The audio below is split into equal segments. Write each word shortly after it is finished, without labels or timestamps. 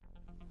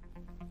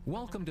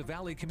Welcome to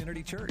Valley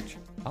Community Church.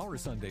 Our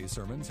Sunday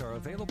sermons are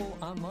available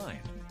online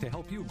to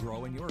help you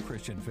grow in your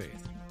Christian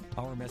faith.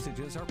 Our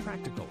messages are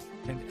practical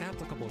and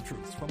applicable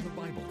truths from the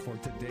Bible for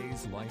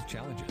today's life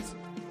challenges.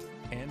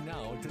 And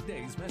now,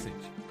 today's message.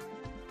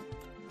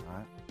 All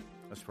right,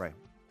 let's pray.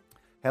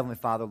 Heavenly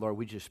Father, Lord,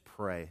 we just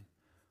pray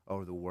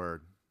over the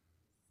Word.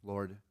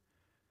 Lord,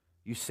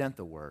 you sent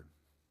the Word.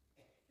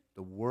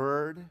 The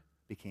Word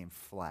became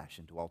flesh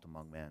and dwelt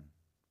among men.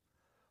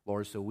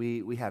 Lord, so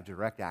we have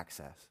direct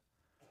access.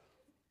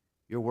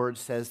 Your Word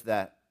says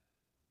that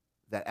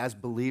as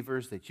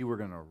believers that you were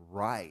going to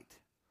write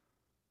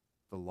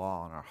the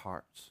law on our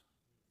hearts.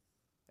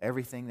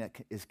 Everything that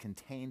is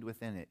contained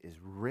within it is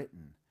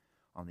written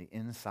on the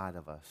inside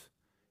of us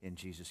in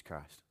Jesus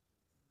Christ.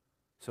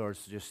 So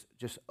it's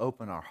just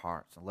open our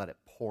hearts and let it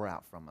pour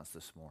out from us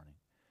this morning.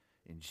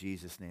 In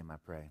Jesus' name I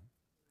pray.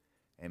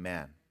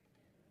 Amen.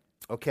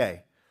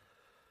 Okay.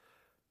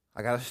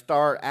 I got to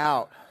start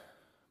out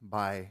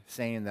by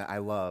saying that I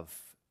love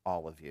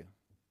all of you.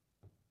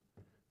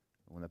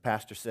 When the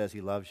pastor says he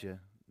loves you,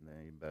 then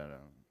you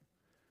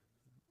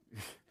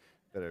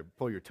better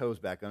pull your toes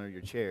back under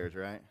your chairs,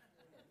 right?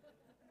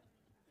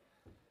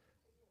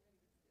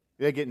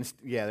 They're getting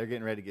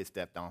ready to get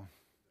stepped on.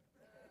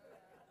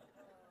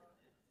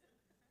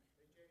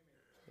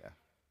 Yeah.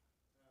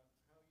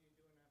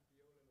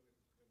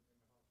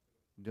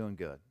 Doing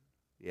good.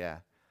 Yeah.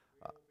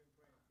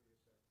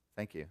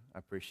 Thank you. I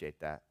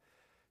appreciate that.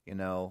 You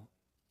know,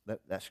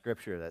 that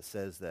scripture that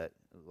says that,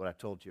 what I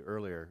told you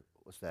earlier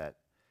was that,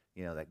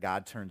 you know, that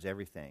God turns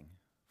everything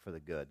for the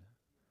good.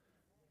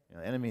 You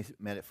know, the enemy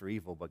meant it for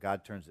evil, but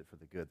God turns it for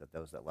the good, that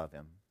those that love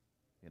him,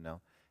 you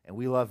know. And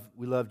we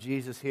love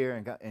Jesus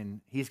here, and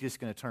he's just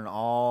going to turn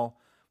all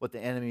what the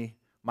enemy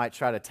might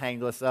try to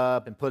tangle us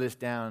up and put us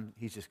down,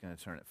 he's just going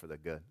to turn it for the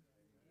good.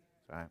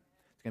 All right?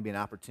 It's going to be an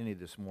opportunity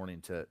this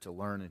morning to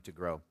learn and to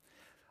grow.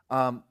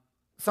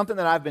 Something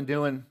that I've been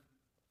doing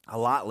a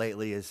lot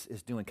lately is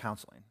doing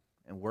counseling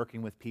and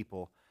working with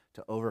people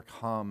to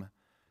overcome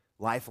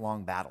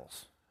lifelong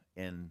battles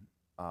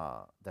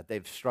that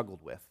they've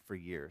struggled with for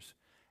years.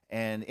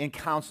 And in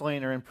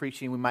counseling or in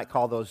preaching, we might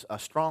call those a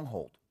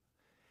stronghold.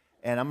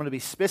 And I'm going to be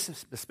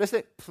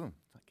specifically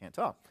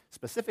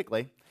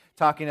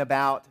talking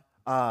about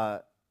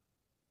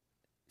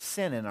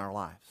sin in our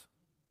lives.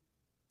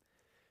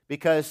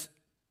 Because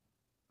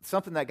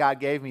something that God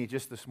gave me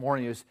just this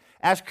morning is,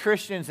 as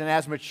Christians and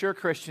as mature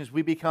Christians,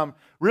 we become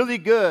really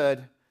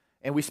good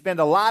and we spend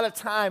a lot of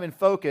time and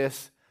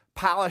focus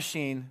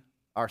polishing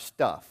our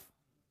stuff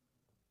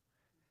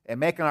and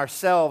making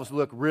ourselves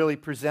look really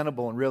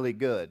presentable and really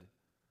good.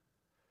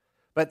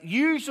 But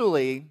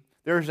usually,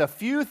 there's a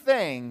few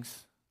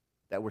things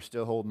that we're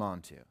still holding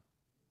on to.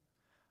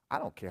 I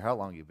don't care how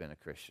long you've been a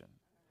Christian.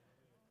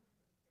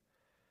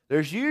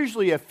 There's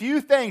usually a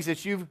few things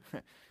that I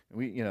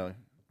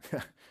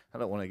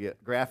don't want to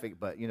get graphic,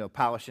 but,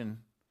 polishing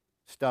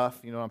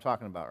stuff, you know what I'm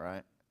talking about,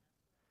 right?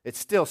 It's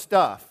still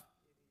stuff.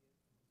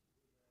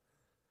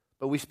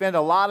 But we spend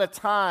a lot of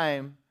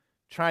time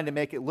trying to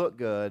make it look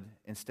good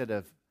instead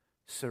of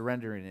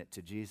surrendering it to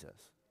Jesus.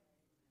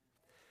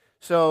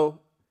 So,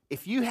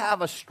 if you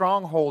have a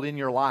stronghold in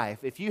your life,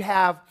 if you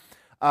have,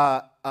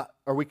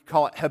 or we could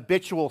call it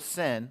habitual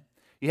sin,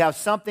 you have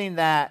something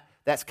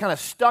that's kind of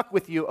stuck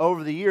with you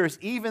over the years,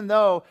 even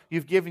though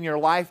you've given your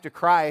life to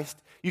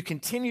Christ, you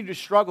continue to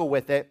struggle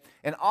with it.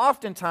 And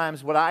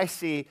oftentimes what I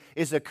see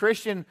is a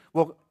Christian,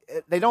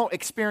 they don't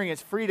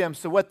experience freedom,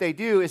 so what they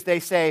do is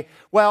they say,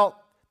 well,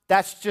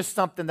 that's just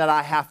something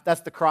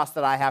that's the cross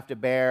that I have to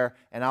bear,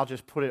 and I'll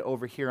just put it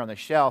over here on the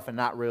shelf and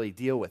not really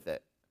deal with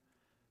it.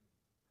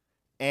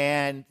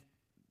 And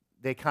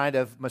they kind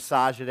of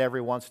massage it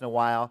every once in a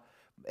while,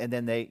 and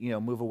then they,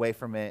 move away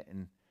from it,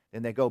 and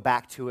then they go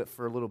back to it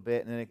for a little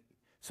bit. And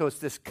so it's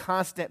this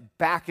constant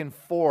back and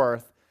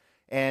forth,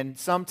 and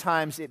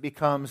sometimes it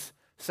becomes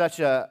such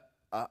a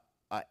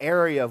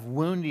area of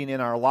wounding in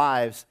our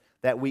lives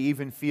that we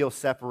even feel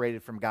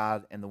separated from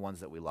God and the ones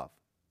that we love.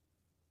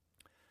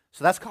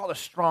 So that's called a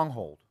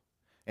stronghold.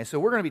 And so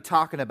we're going to be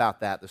talking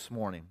about that this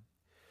morning.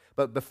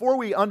 But before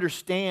we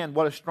understand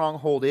what a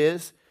stronghold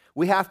is,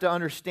 we have to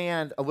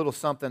understand a little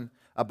something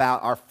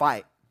about our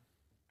fight.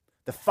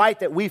 The fight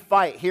that we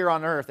fight here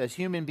on earth as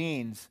human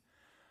beings,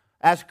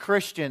 as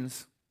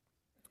Christians.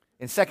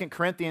 In 2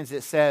 Corinthians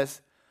it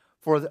says,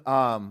 For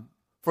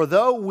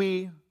though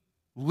we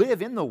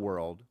live in the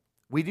world,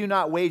 we do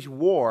not wage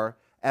war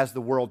as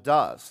the world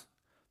does.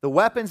 The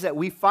weapons that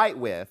we fight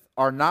with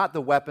are not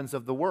the weapons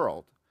of the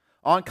world.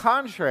 On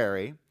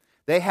contrary,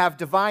 they have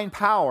divine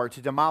power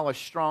to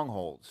demolish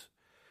strongholds.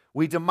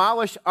 We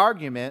demolish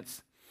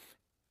arguments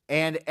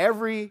and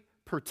every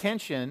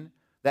pretension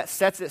that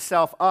sets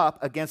itself up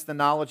against the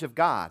knowledge of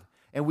God.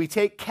 And we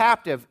take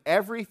captive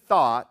every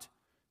thought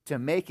to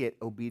make it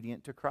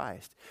obedient to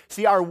Christ.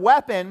 See, our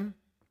warfare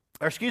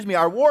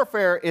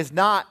is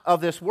not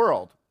of this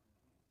world.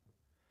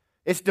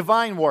 It's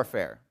divine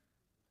warfare.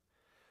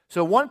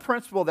 So one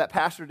principle that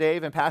Pastor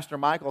Dave and Pastor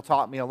Michael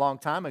taught me a long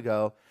time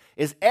ago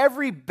is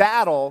every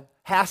battle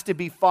has to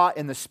be fought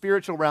in the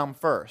spiritual realm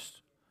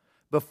first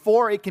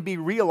before it can be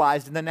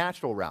realized in the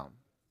natural realm.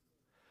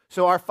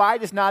 So our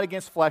fight is not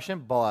against flesh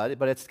and blood,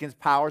 but it's against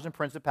powers and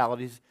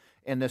principalities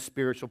in the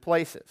spiritual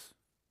places,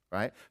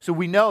 right? So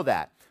we know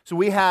that. So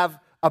we have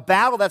a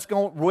battle that's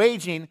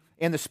waging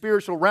in the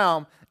spiritual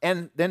realm,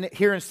 and then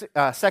here in 2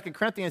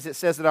 Corinthians it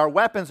says that our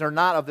weapons are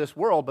not of this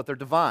world, but they're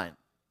divine.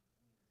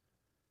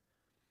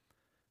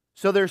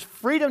 So there's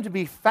freedom to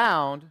be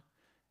found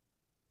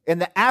in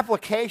the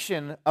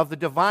application of the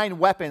divine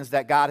weapons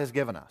that God has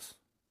given us.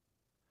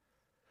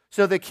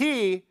 So the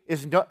key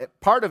is,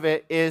 part of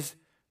it is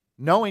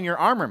knowing your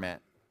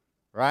armament,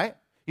 right?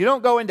 You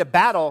don't go into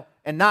battle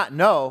and not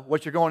know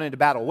what you're going into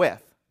battle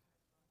with.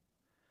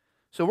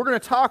 So we're going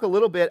to talk a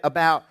little bit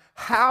about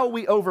how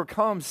we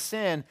overcome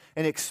sin,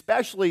 and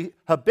especially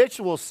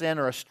habitual sin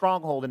or a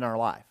stronghold in our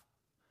life,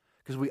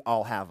 because we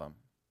all have them.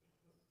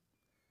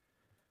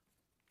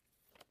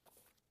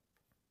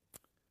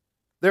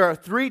 There are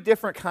 3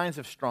 different kinds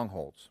of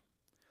strongholds.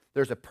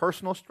 There's a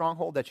personal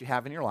stronghold that you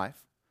have in your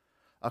life,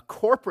 a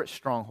corporate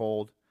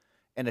stronghold,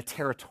 and a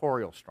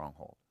territorial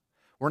stronghold.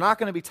 We're not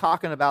going to be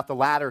talking about the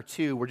latter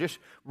 2. We're just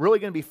really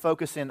going to be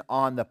focusing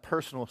on the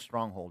personal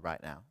stronghold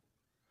right now.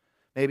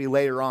 Maybe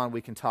later on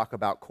we can talk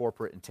about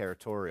corporate and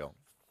territorial.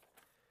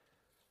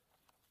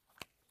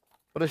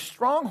 But a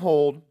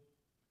stronghold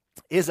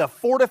is a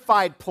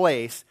fortified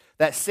place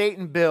that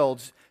Satan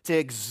builds to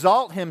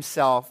exalt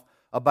himself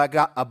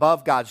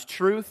above God's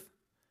truth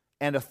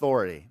and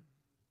authority.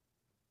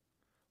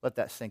 Let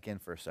that sink in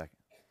for a second.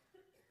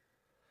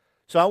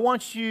 So I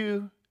want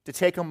you to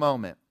take a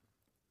moment.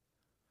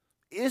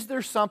 Is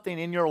there something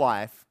in your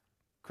life,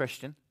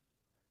 Christian?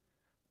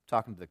 I'm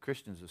talking to the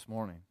Christians this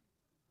morning.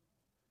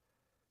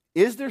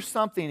 Is there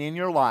something in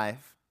your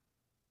life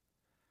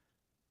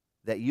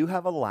that you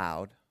have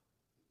allowed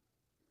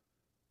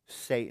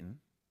Satan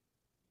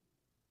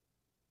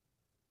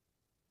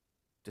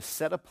to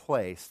set a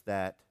place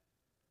that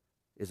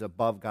is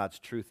above God's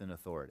truth and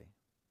authority?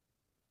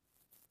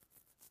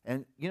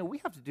 And,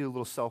 we have to do a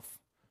little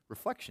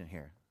self-reflection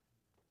here.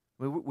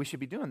 We should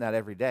be doing that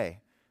every day.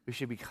 We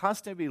should be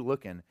constantly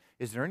looking,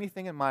 is there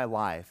anything in my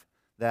life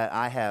that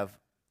I have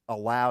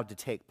allowed to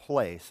take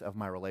place of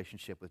my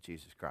relationship with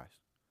Jesus Christ?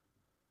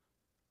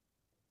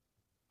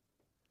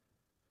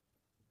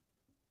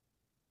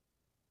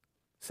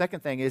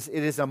 Second thing is,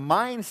 it is a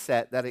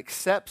mindset that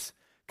accepts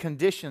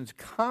conditions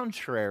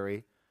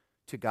contrary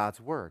to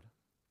God's word.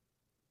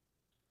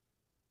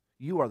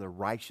 You are the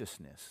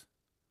righteousness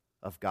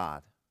of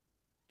God.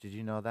 Did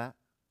you know that?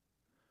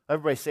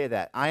 Everybody say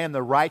that. I am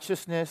the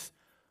righteousness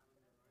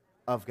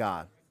of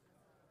God.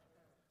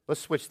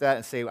 Let's switch that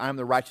and say, I am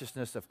the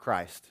righteousness of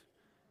Christ.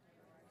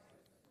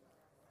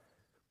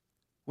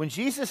 When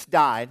Jesus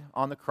died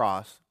on the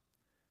cross,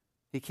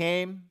 He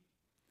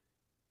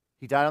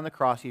died on the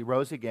cross, He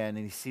rose again,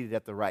 and He's seated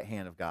at the right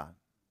hand of God.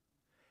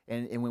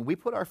 And when we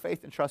put our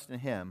faith and trust in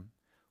Him,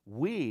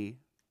 we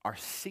are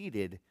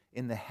seated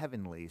in the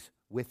heavenlies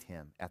with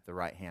Him at the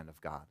right hand of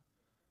God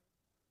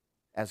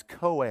as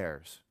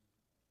co-heirs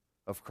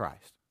of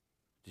Christ.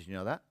 Did you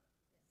know that?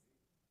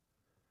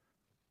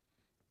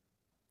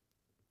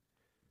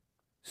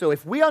 So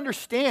if we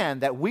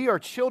understand that we are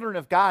children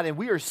of God and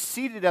we are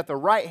seated at the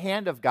right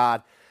hand of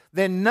God,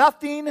 then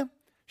nothing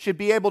should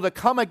be able to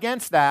come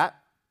against that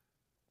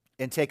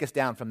and take us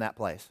down from that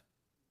place.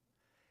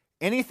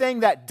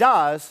 Anything that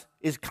does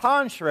is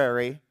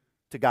contrary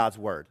to God's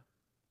word.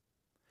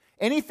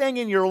 Anything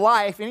in your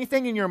life,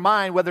 anything in your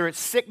mind, whether it's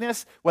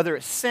sickness, whether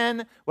it's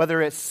sin,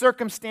 whether it's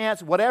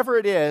circumstance, whatever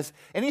it is,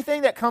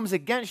 anything that comes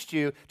against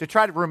you to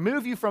try to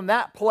remove you from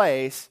that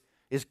place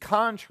is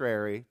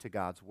contrary to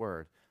God's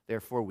word.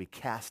 Therefore, we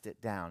cast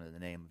it down in the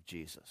name of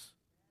Jesus.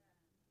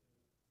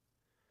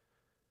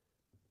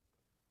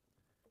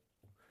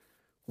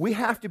 We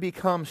have to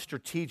become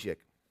strategic.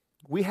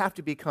 We have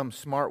to become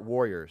smart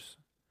warriors.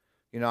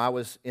 I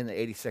was in the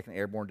 82nd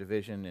Airborne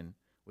Division and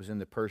was in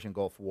the Persian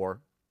Gulf War.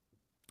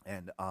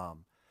 And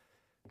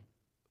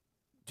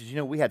did you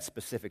know we had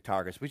specific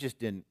targets? We just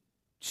didn't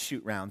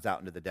shoot rounds out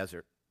into the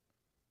desert.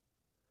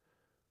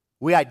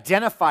 We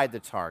identified the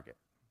target.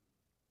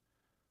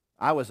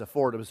 I was a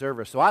forward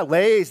observer, so I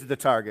lased the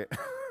target.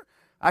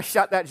 I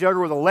shot that joker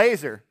with a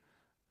laser,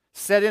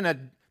 set in a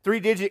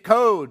 3-digit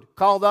code,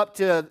 called up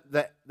to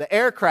the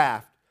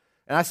aircraft,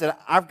 and I said,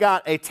 I've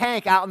got a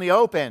tank out in the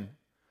open.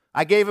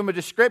 I gave him a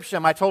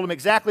description. I told him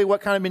exactly what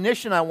kind of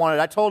munition I wanted.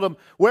 I told him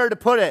where to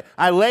put it.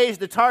 I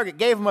lased the target,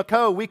 gave him a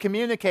code. We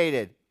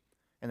communicated,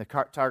 and the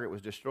target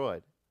was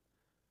destroyed.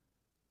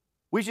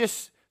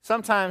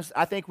 Sometimes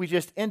I think we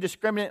just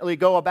indiscriminately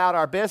go about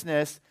our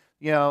business,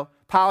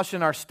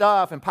 polishing our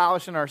stuff and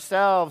polishing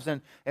ourselves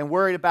and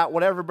worried about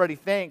what everybody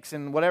thinks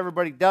and what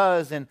everybody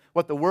does and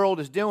what the world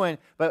is doing.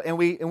 And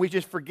we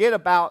just forget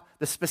about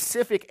the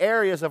specific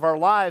areas of our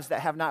lives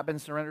that have not been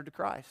surrendered to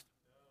Christ.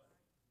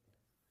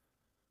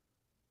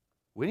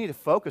 We need to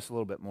focus a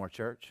little bit more,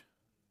 church.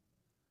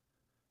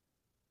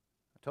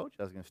 I told you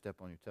I was going to step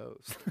on your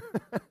toes.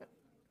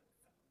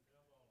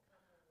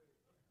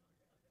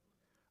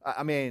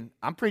 I mean,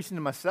 I'm preaching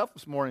to myself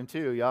this morning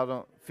too. Y'all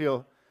don't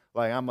feel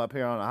like I'm up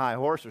here on a high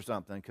horse or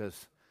something,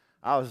 because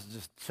I was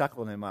just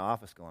chuckling in my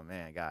office going,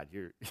 man, God,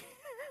 you're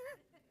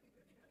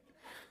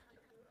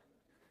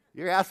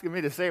you're asking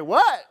me to say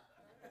what?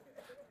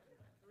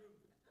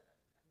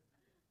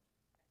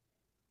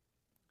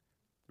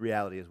 The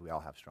reality is we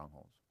all have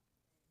strongholds.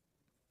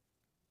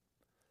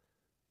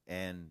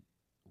 And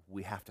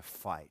we have to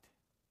fight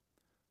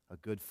a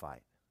good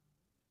fight.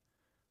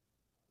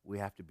 We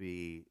have to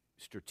be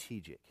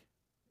strategic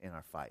in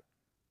our fight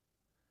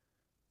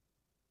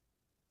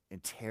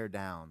and tear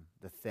down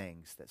the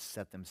things that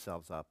set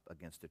themselves up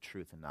against the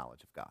truth and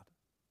knowledge of God.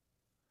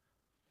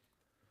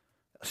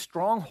 A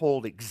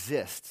stronghold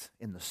exists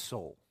in the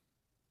soul.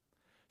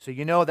 So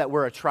you know that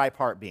we're a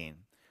tripart being.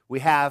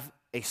 We have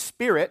a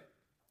spirit,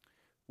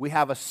 we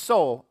have a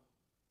soul,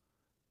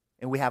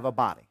 and we have a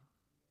body.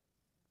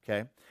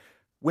 Okay?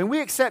 When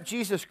we accept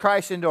Jesus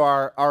Christ into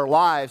our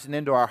lives and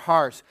into our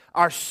hearts,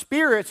 our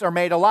spirits are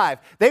made alive.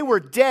 They were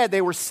dead.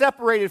 They were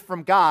separated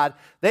from God.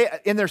 They,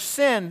 in their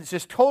sin,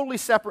 just totally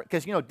separate,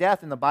 because, you know,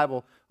 death in the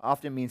Bible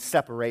often means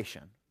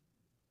separation.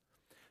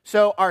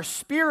 So our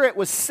spirit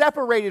was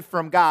separated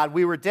from God.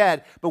 We were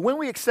dead. But when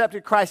we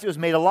accepted Christ, it was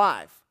made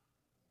alive.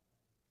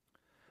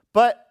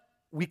 But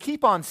we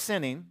keep on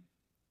sinning.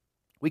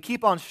 We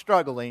keep on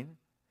struggling.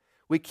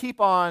 We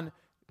keep on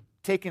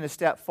taking a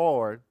step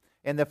forward.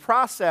 And the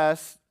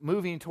process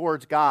moving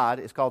towards God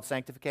is called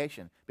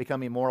sanctification,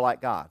 becoming more like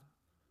God,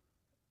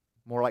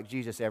 more like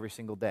Jesus every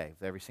single day,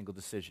 with every single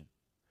decision.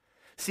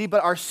 See,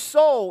 but our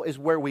soul is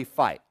where we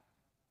fight,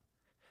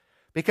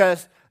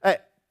 because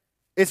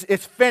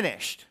it's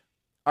finished.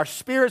 Our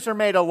spirits are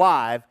made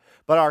alive,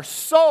 but our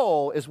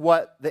soul is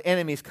what the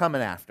enemy's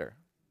coming after.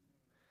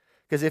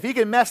 Because if he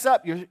can mess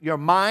up your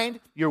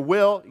mind, your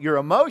will, your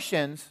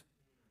emotions,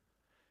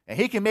 and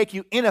he can make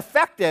you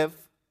ineffective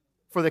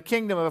for the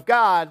kingdom of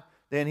God,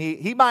 then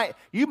you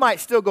might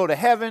still go to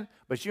heaven,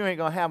 but you ain't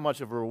going to have much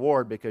of a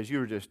reward, because you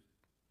were just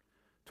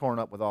torn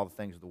up with all the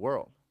things of the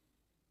world.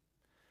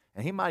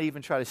 And he might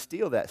even try to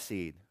steal that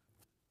seed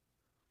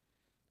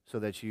so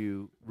that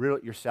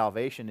your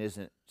salvation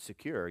isn't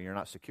secure. You're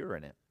not secure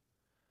in it.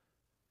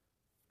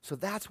 So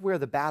that's where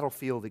the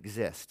battlefield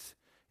exists.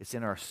 It's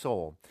in our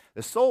soul.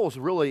 The soul is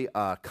really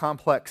a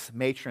complex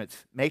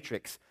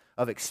matrix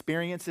of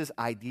experiences,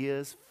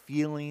 ideas,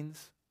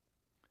 feelings.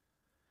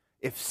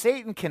 If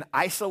Satan can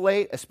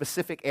isolate a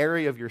specific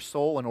area of your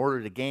soul in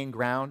order to gain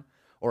ground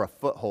or a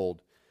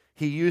foothold,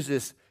 he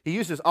uses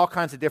all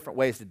kinds of different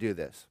ways to do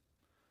this.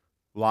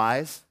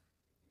 Lies,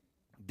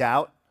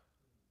 doubt,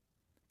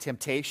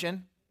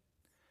 temptation,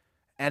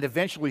 and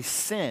eventually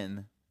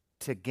sin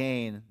to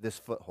gain this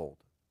foothold.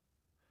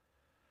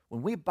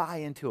 When we buy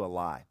into a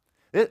lie,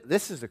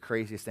 this is the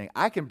craziest thing.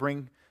 I can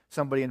bring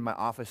somebody into my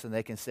office and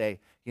they can say,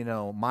 you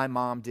know, my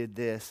mom did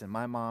this and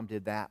my mom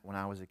did that when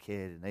I was a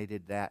kid, and they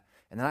did that.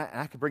 And then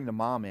I could bring the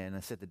mom in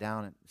and sit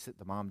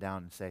the mom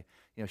down and say,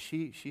 you know,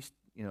 she's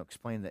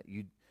explained that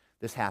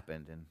this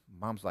happened, and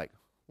mom's like,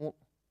 well,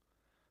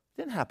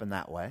 it didn't happen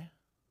that way.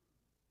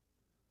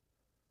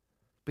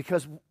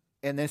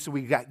 So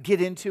we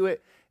get into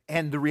it,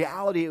 and the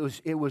reality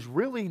it was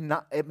really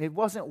not. It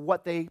wasn't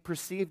what they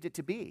perceived it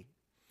to be.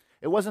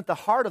 It wasn't the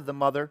heart of the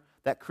mother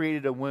that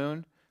created a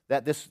wound.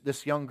 That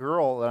this young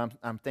girl that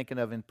I'm thinking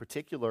of in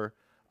particular,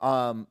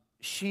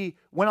 she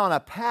went on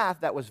a path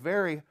that was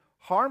very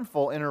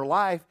harmful in her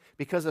life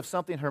because of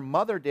something her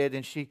mother did,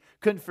 and she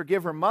couldn't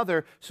forgive her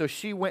mother, so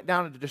she went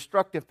down a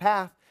destructive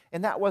path,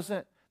 and that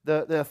wasn't,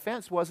 the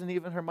offense wasn't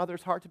even her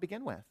mother's heart to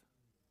begin with.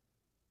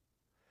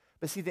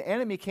 But see, the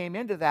enemy came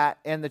into that,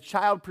 and the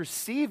child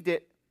perceived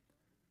it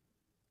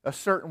a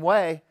certain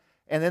way,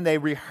 and then they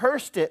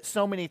rehearsed it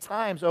so many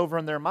times over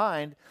in their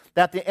mind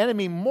that the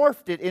enemy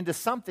morphed it into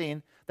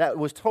something that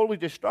was totally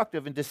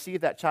destructive and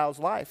deceived that child's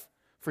life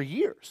for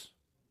years.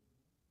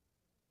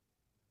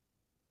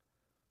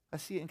 I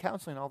see it in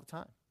counseling all the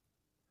time.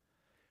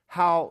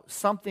 How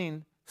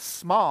something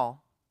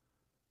small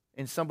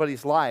in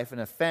somebody's life, an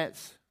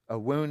offense, a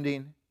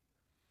wounding,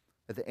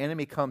 that the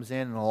enemy comes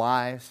in and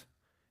lies,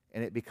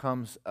 and it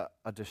becomes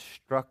a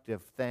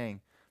destructive thing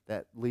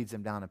that leads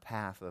them down a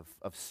path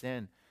of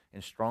sin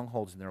and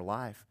strongholds in their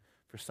life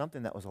for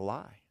something that was a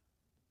lie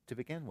to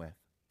begin with.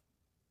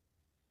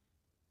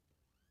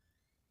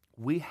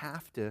 We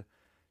have to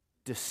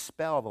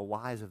dispel the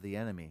lies of the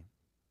enemy.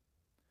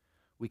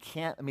 We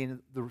can't,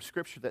 the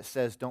scripture that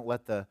says, don't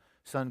let the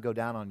sun go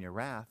down on your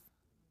wrath,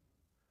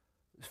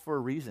 is for a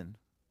reason.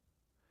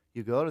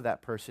 You go to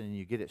that person and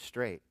you get it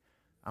straight.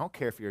 I don't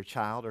care if you're a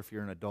child or if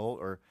you're an adult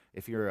or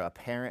if you're a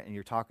parent and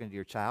you're talking to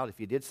your child. If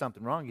you did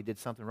something wrong, you did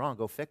something wrong.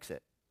 Go fix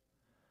it.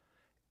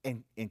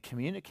 And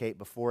communicate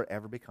before it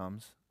ever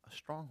becomes a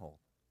stronghold,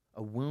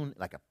 a wound,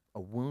 like a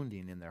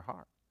wounding in their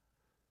heart.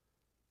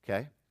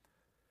 Okay?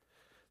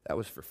 That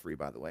was for free,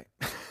 by the way.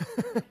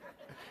 It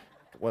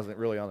wasn't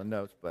really on the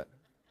notes, but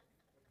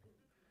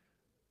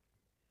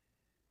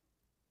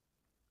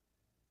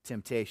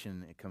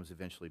temptation, it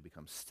eventually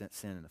becomes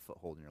sin and a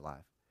foothold in your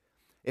life.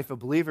 If a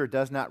believer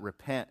does not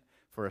repent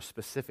for a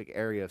specific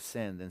area of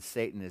sin, then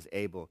Satan is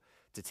able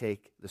to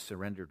take the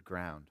surrendered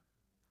ground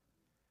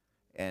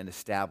and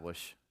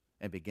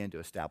begin to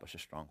establish a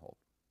stronghold.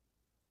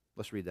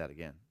 Let's read that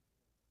again.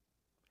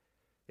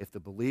 If the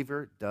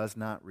believer does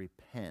not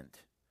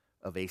repent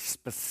of a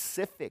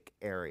specific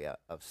area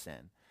of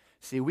sin.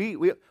 See,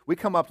 we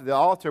come up to the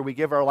altar, we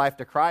give our life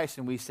to Christ,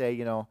 and we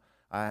say,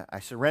 I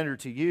surrender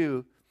to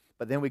you,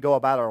 but then we go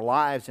about our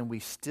lives and we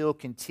still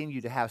continue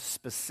to have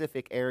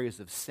specific areas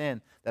of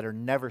sin that are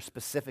never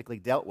specifically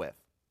dealt with.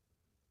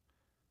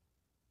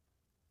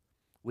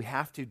 We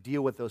have to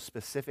deal with those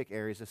specific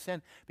areas of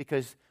sin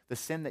because the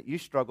sin that you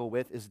struggle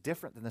with is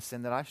different than the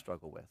sin that I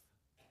struggle with.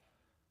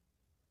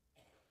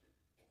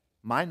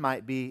 Mine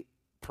might be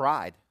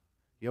pride.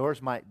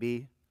 Yours might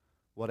be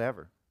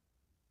whatever.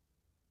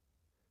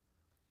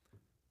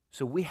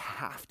 So we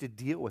have to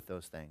deal with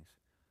those things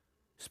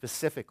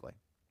specifically.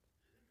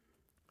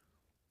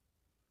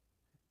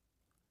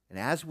 And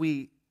as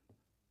we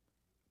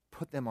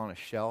put them on a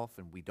shelf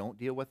and we don't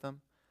deal with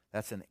them,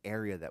 that's an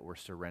area that we're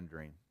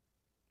surrendering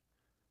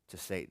to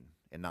Satan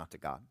and not to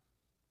God.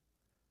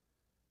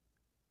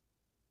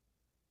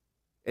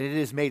 And it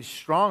is made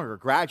stronger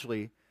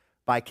gradually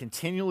by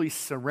continually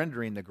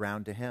surrendering the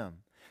ground to Him.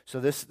 So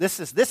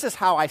this is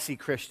how I see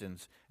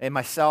Christians and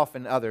myself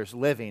and others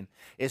living,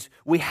 is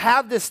we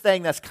have this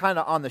thing that's kind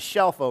of on the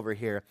shelf over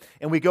here,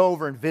 and we go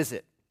over and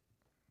visit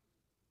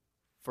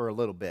for a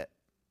little bit.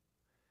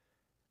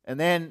 And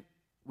then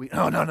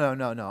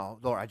no,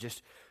 Lord, I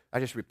just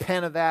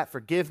repent of that.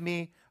 Forgive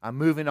me. I'm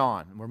moving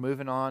on. And we're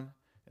moving on,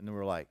 and then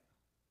we're like,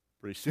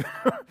 pretty soon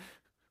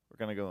we're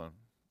going to go on.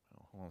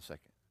 Hold on a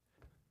second.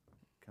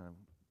 Kind of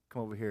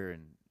come over here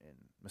and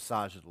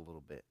massage it a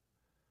little bit.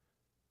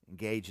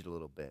 Engage it a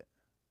little bit.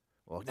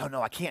 Well,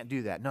 no, I can't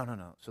do that. No.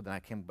 So then I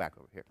came back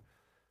over here.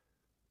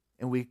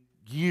 And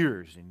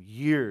years and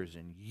years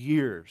and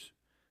years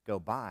go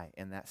by,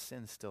 and that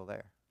sin's still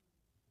there.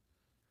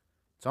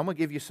 So I'm going to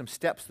give you some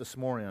steps this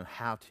morning on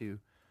how to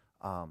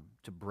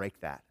break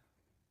that.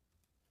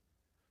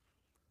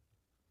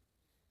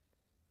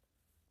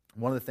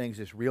 One of the things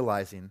is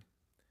realizing,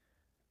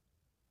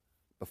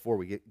 before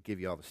we give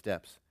you all the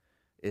steps,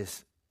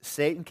 is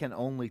Satan can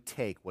only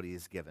take what he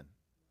is given.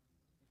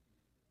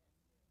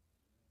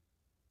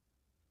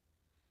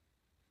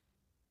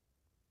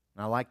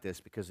 And I like this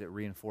because it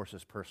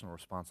reinforces personal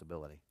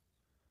responsibility.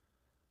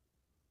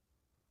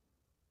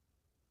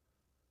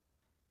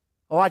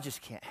 Oh, I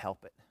just can't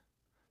help it.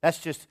 That's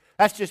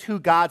just who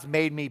God's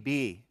made me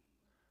be,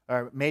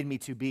 or made me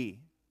to be.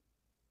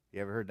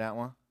 You ever heard that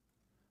one?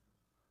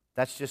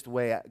 That's just the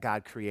way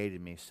God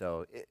created me,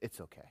 so it's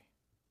okay.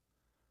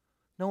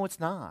 No, it's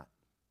not.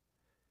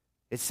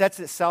 It sets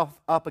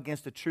itself up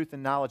against the truth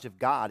and knowledge of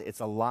God.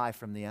 It's a lie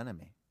from the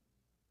enemy.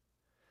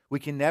 We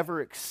can never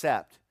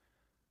accept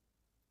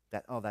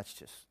that,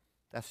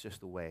 that's just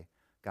the way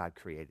God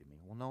created me.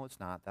 Well, no, it's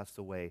not. That's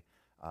the way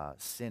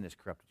sin has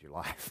corrupted your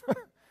life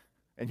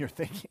and your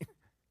thinking.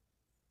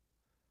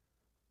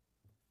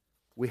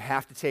 We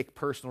have to take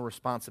personal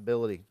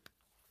responsibility.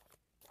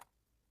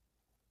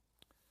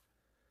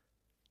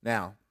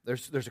 Now,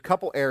 there's a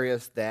couple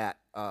areas that,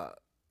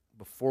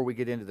 before we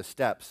get into the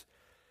steps,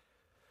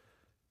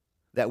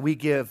 that we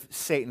give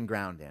Satan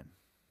ground in.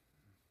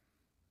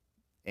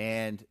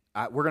 And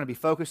we're going to be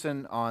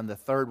focusing on the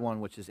third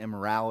one, which is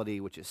immorality,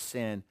 which is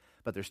sin.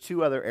 But there's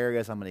two other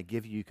areas I'm going to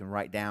give you. You can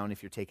write down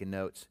if you're taking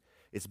notes.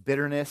 It's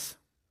bitterness,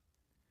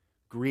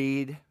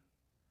 greed,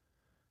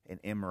 and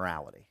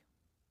immorality.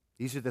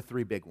 These are the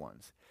three big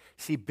ones.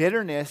 See,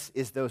 bitterness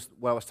is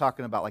what I was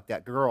talking about, like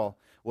that girl,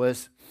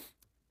 was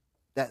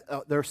that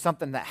there was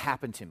something that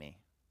happened to me.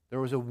 There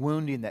was a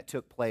wounding that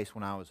took place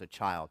when I was a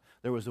child.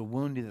 There was a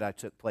wounding that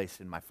took place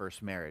in my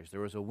first marriage. There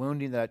was a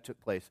wounding that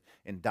took place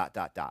in ...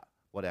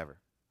 whatever.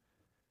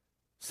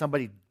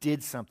 Somebody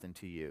did something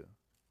to you.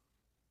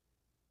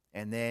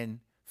 And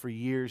then for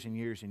years and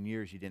years and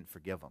years, you didn't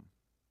forgive them.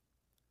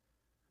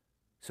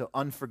 So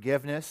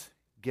unforgiveness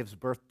gives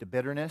birth to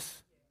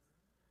bitterness.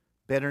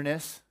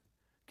 Bitterness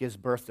gives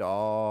birth to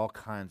all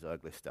kinds of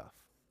ugly stuff.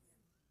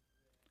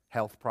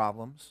 Health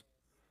problems,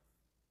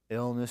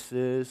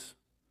 illnesses,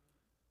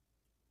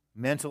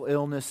 mental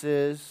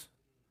illnesses,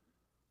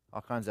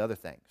 all kinds of other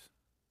things.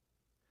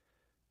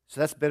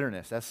 So that's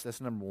bitterness. That's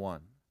number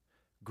one.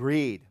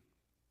 Greed.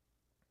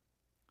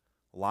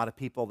 A lot of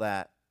people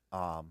that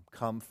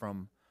come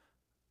from,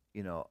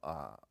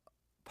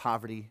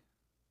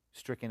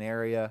 poverty-stricken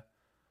area.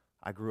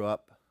 I grew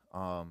up,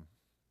 my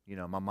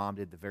mom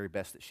did the very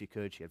best that she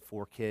could. She had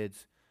 4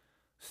 kids,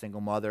 single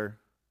mother.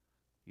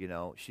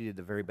 She did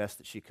the very best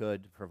that she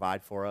could to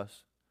provide for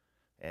us.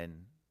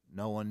 And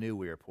no one knew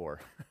we were poor.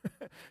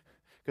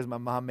 Because my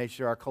mom made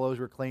sure our clothes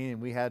were clean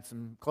and we had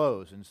some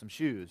clothes and some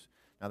shoes.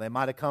 Now, they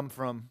might have come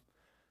from,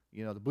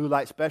 the blue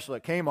light special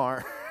at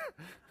Kmart.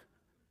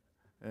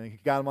 And he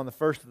got them on the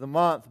first of the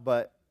month,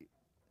 but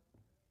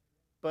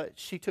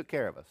she took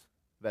care of us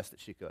the best that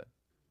she could.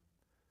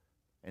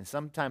 And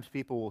sometimes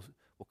people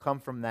will come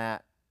from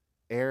that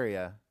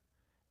area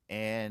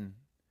and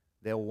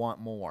they'll want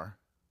more.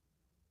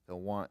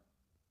 They'll want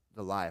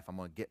the life. I'm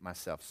going to get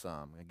myself some.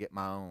 I'm going to get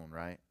my own,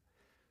 right?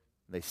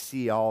 They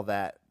see all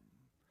that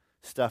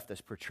stuff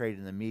that's portrayed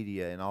in the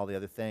media and all the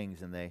other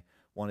things, and they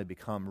want to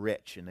become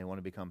rich and they want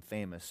to become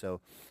famous.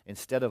 So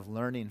instead of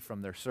learning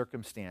from their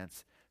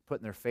circumstance,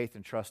 putting their faith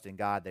and trust in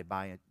God, they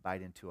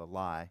bite into a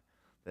lie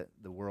that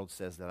the world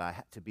says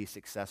that to be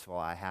successful,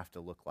 I have to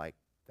look like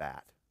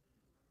that.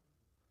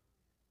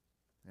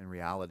 In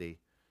reality,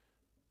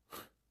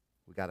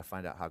 we got to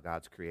find out how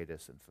God's created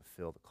us and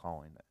fulfill the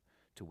calling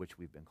to which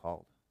we've been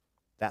called.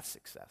 That's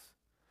success.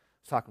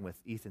 I was talking with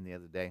Ethan the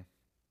other day.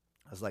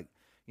 I was like,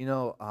 you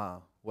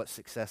know what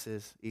success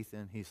is,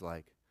 Ethan? He's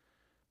like,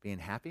 being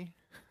happy?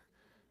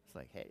 It's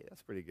like, hey,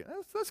 that's pretty good.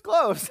 That's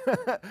close.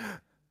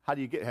 How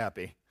do you get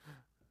happy?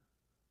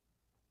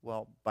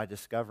 Well, by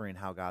discovering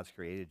how God's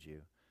created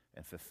you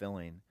and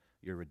fulfilling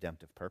your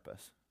redemptive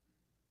purpose.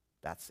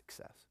 That's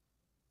success.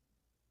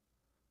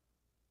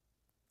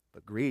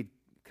 But greed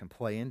can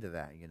play into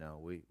that, you know.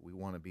 We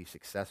want to be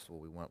successful.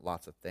 We want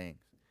lots of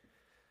things.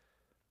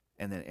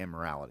 And then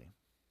immorality.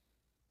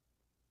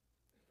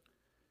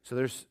 So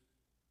there's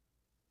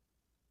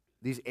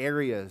these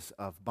areas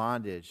of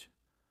bondage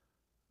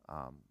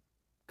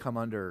come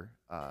under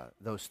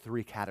those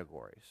three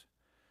categories.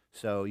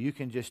 So you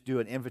can just do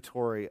an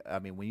inventory. I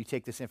mean, when you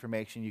take this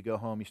information, you go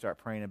home, you start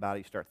praying about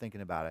it, you start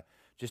thinking about it.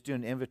 Just do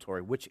an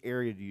inventory. Which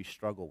area do you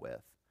struggle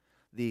with?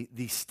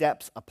 The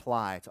steps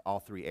apply to all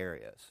three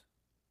areas.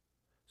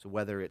 So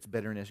whether it's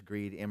bitterness,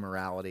 greed,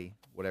 immorality,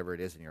 whatever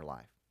it is in your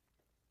life.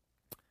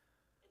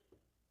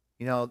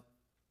 You know,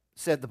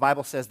 the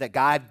Bible says that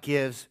God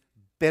gives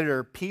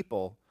bitter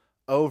people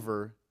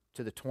over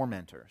to the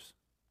tormentors.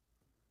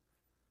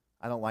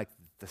 I don't like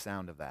the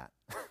sound of that.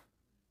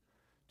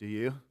 Do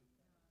you?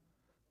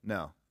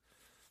 No.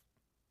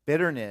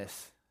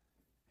 Bitterness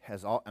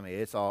has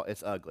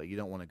it's ugly. You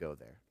don't want to go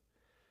there.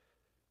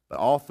 But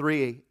all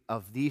three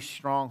of these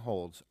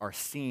strongholds are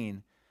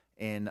seen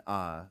in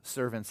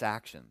servants'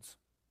 actions.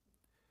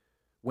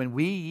 When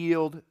we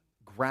yield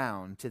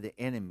ground to the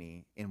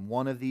enemy in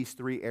one of these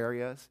three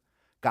areas,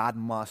 God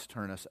must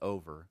turn us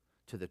over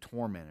to the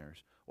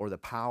tormentors or the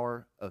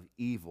power of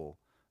evil,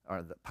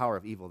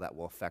 that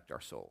will affect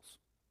our souls.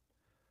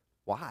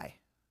 Why?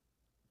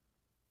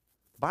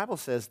 The Bible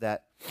says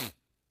that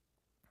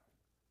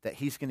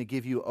he's going to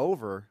give you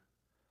over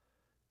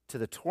to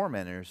the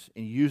tormentors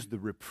and use the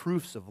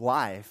reproofs of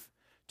life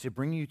to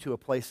bring you to a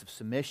place of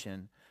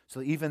submission.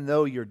 So even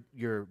though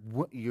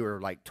you're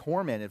like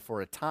tormented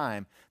for a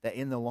time, that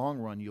in the long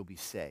run you'll be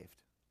saved.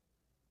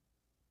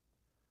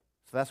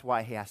 So that's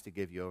why he has to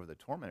give you over the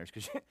tormentors,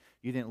 because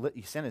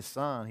you sent his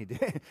son.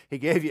 He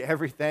gave you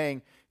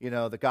everything. You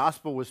know, the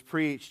gospel was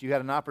preached. You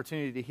had an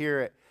opportunity to hear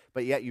it,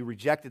 but yet you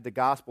rejected the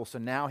gospel. So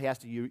now he has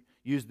to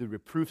use the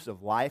reproofs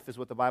of life, is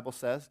what the Bible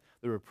says,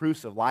 the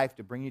reproofs of life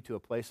to bring you to a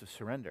place of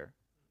surrender.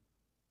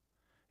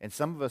 And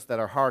some of us that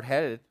are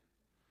hard-headed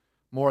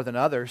more than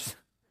others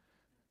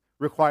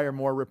require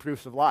more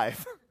reproofs of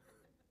life.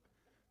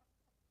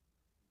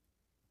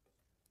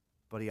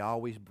 But he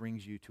always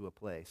brings you to a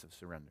place of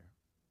surrender.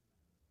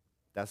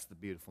 That's the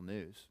beautiful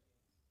news.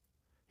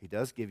 He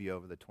does give you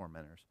over the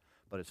tormentors,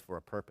 but it's for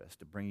a purpose,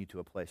 to bring you to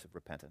a place of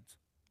repentance.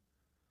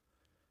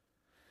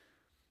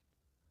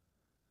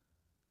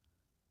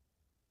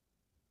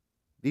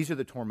 These are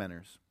the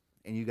tormentors,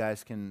 and you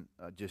guys can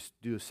just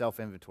do a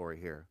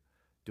self-inventory here.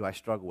 Do I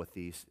struggle with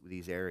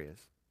these areas?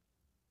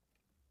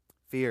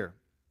 Fear,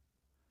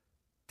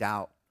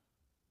 doubt,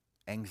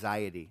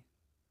 anxiety,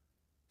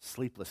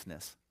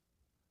 sleeplessness,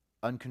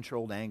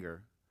 uncontrolled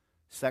anger,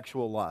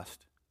 sexual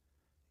lust,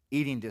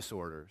 eating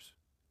disorders,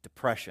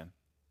 depression.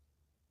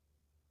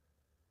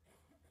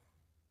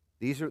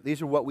 These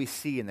are what we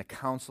see in the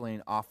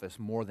counseling office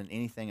more than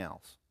anything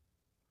else.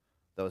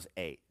 Those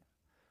 8.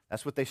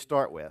 That's what they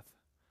start with.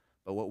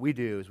 But what we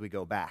do is we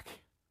go back.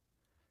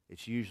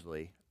 It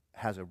usually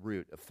has a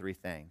root of 3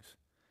 things: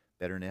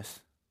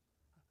 bitterness,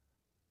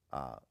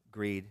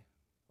 greed,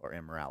 or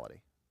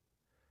immorality.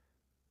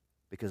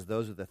 Because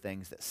those are the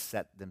things that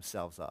set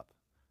themselves up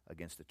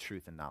against the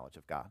truth and knowledge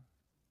of God.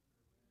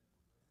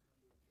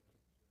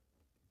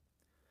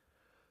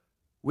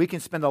 We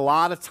can spend a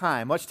lot of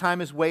time, much time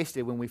is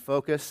wasted when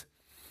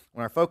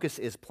our focus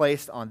is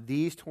placed on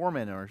these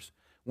tormentors,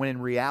 when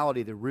in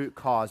reality the root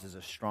cause is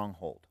a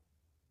stronghold.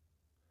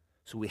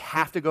 So we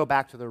have to go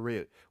back to the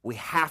root. We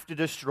have to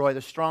destroy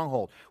the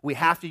stronghold. We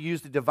have to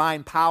use the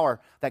divine power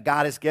that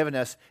God has given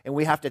us, and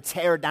we have to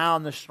tear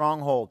down the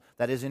stronghold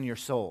that is in your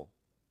soul.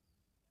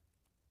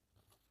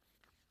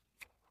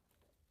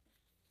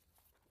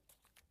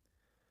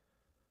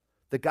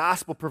 The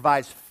gospel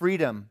provides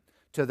freedom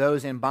to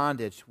those in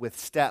bondage with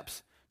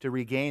steps to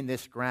regain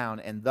this ground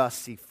and thus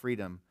see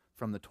freedom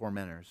from the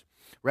tormentors.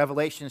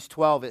 Revelations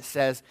 12, it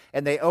says,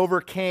 "And they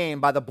overcame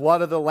by the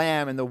blood of the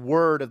Lamb and the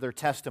word of their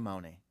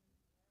testimony."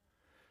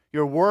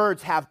 Your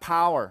words have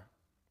power.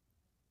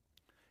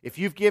 If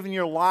you've given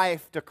your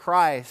life to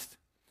Christ,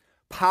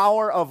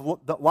 power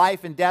of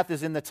life and death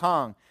is in the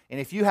tongue. And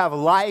if you have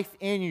life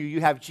in you,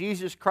 you have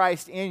Jesus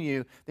Christ in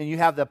you, then you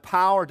have the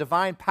power,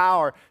 divine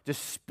power, to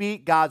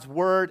speak God's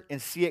word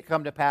and see it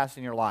come to pass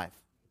in your life.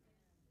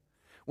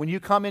 When you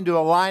come into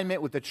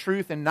alignment with the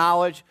truth and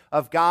knowledge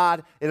of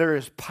God, there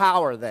is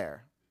power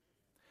there.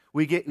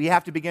 We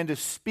have to begin to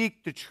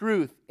speak the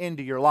truth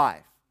into your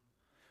life.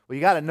 Well,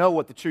 you got to know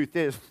what the truth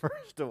is,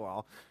 first of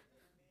all.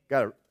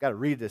 Got to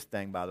read this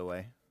thing, by the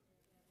way.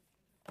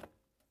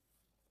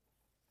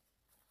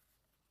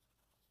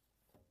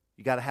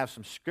 You got to have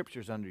some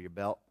scriptures under your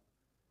belt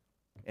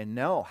and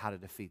know how to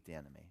defeat the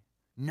enemy.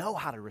 Know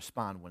how to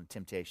respond when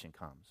temptation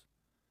comes,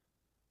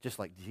 just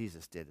like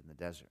Jesus did in the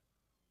desert.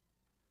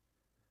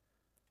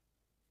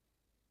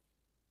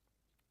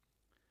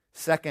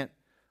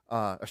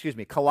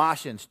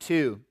 Colossians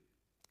 2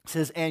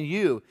 says, "And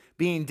you,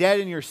 being dead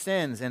in your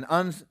sins and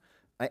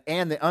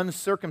the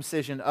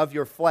uncircumcision of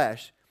your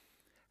flesh,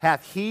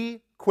 hath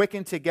he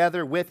quickened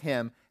together with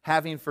him,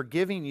 having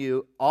forgiven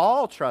you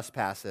all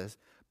trespasses,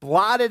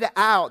 blotted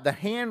out the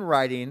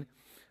handwriting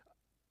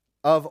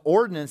of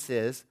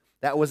ordinances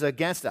that was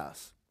against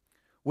us,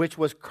 which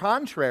was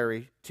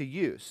contrary to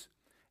use,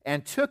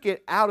 and took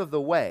it out of the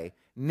way,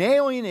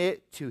 nailing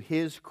it to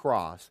his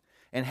cross.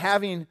 And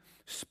having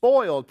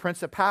spoiled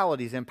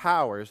principalities and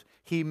powers,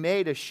 he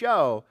made a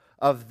show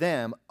of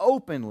them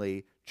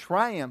openly,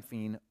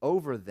 triumphing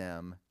over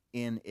them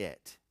in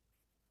it."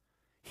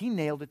 He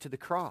nailed it to the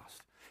cross.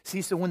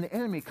 See, so when the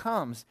enemy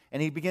comes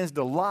and he begins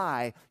to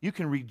lie, you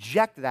can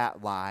reject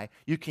that lie.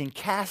 You can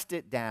cast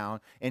it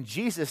down. And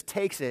Jesus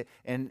takes it,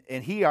 and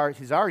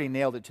he's already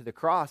nailed it to the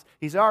cross.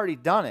 He's already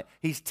done it.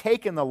 He's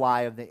taken the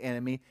lie of the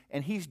enemy,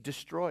 and he's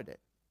destroyed it.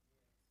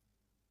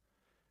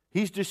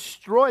 He's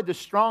destroyed the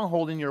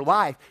stronghold in your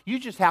life. You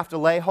just have to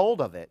lay hold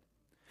of it.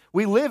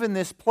 We live in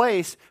this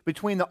place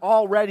between the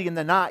already and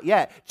the not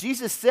yet.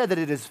 Jesus said that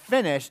it is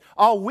finished.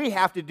 All we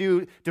have to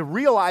do to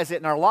realize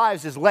it in our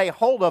lives is lay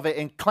hold of it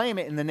and claim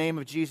it in the name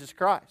of Jesus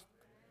Christ.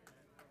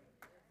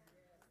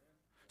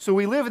 So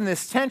we live in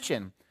this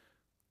tension.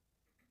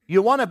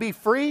 You want to be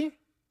free?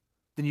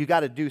 Then you got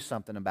to do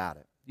something about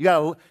it. You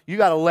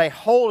got to lay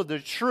hold of the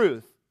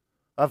truth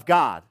of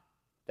God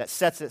that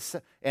sets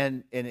it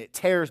and it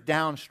tears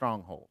down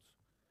strongholds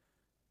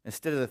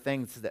instead of the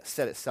things that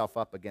set itself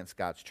up against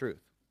God's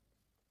truth.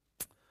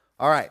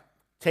 All right,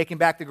 taking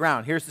back the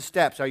ground. Here's the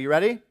steps. Are you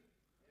ready?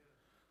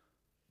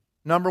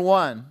 Number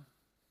 1,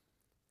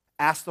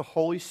 ask the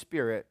Holy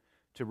Spirit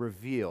to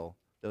reveal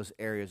those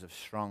areas of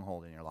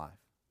stronghold in your life.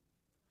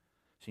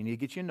 So you need to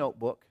get you a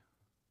notebook,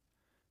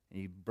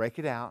 and you break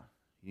it out.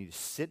 You need to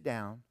sit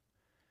down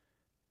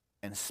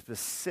and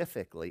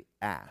specifically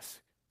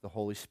ask the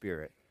Holy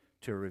Spirit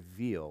to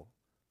reveal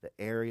the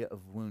area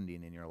of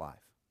wounding in your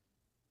life,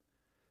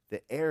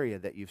 the area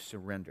that you've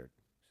surrendered,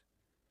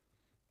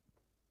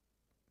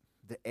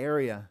 the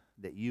area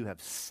that you have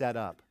set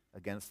up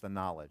against the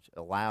knowledge,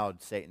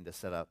 allowed Satan to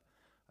set up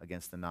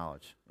against the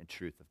knowledge and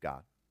truth of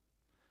God.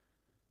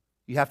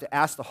 You have to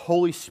ask the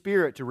Holy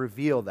Spirit to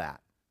reveal that.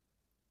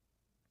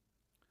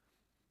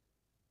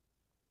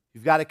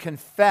 You've got to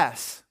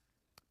confess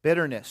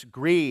bitterness,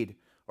 greed,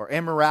 or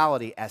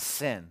immorality as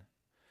sin.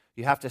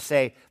 You have to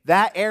say,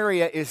 that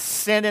area is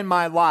sin in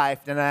my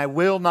life, and I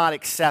will not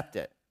accept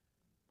it.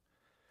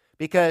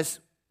 Because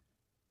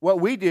what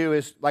we do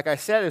is, like I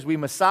said, is we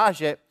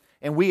massage it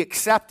and we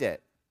accept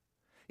it.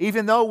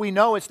 Even though we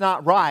know it's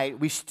not right,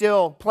 we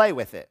still play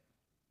with it.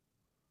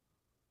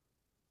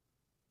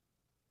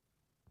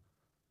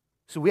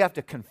 So we have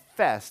to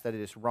confess that it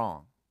is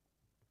wrong.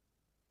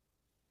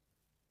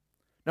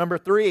 Number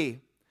 3,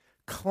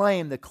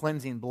 claim the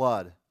cleansing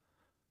blood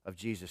of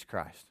Jesus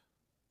Christ.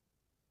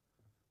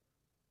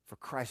 For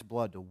Christ's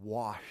blood to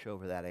wash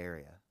over that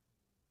area.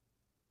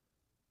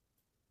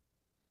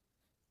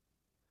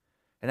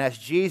 And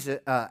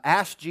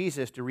ask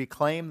Jesus to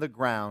reclaim the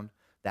ground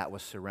that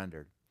was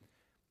surrendered.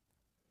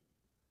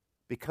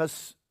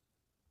 Because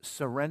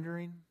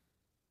surrendering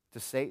to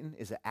Satan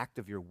is an act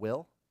of your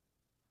will,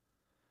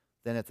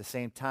 then at the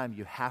same time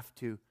you have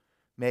to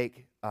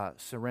make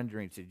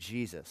surrendering to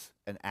Jesus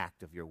an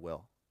act of your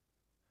will.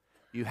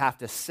 You have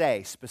to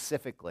say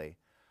specifically,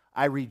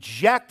 I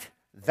reject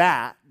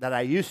that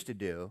I used to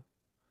do.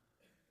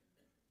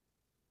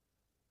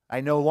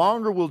 I no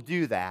longer will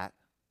do that.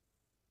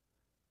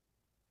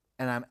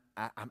 And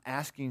I'm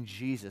asking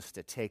Jesus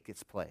to take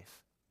its place.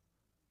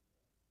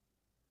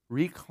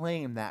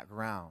 Reclaim that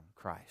ground,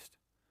 Christ.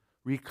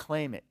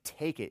 Reclaim it.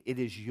 Take it. It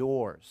is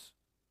yours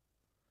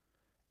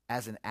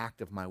as an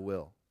act of my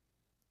will.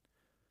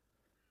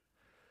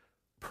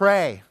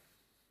 Pray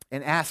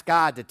and ask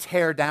God to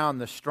tear down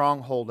the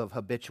stronghold of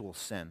habitual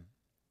sin.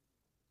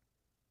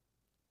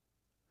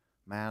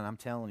 Man, I'm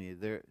telling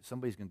you,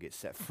 somebody's going to get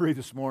set free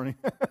this morning.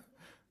 You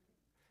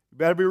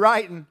better be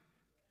writing.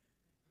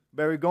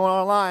 Better be going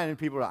online, and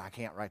people are like, I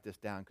can't write this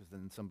down because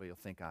then somebody will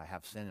think I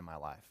have sin in my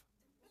life.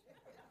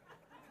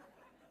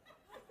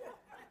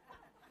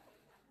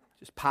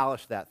 Just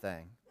polish that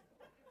thing.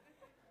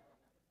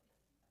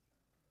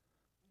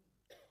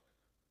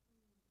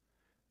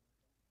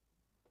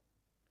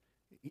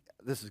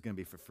 this is going to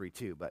be for free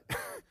too, but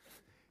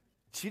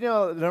do you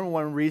know the number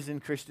one reason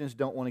Christians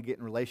don't want to get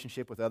in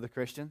relationship with other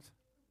Christians?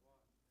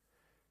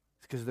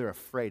 It's because they're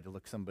afraid to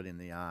look somebody in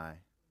the eye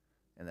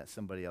and that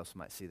somebody else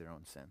might see their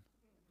own sin.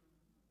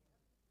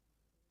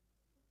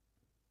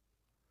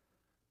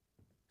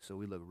 So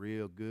we look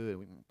real good.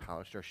 We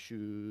polish our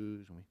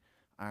shoes, and we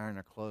iron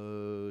our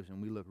clothes,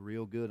 and we look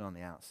real good on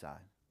the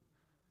outside.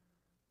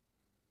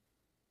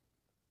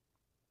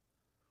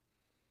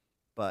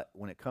 But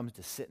when it comes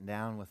to sitting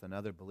down with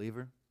another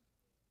believer,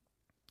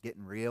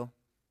 getting real,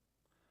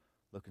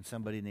 looking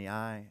somebody in the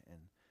eye and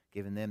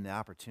giving them the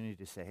opportunity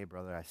to say, hey,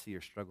 brother, I see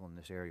you're struggling in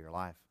this area of your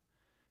life.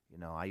 You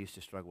know, I used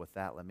to struggle with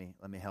that. Let me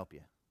help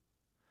you.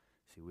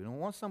 See, we don't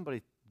want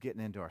somebody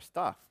getting into our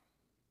stuff.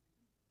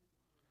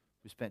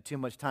 We spent too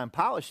much time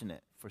polishing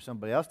it for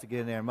somebody else to get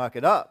in there and muck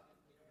it up.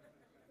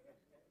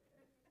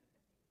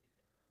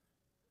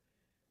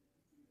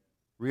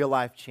 Real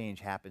life change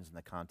happens in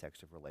the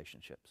context of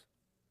relationships.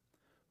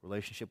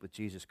 Relationship with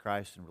Jesus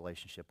Christ and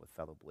relationship with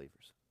fellow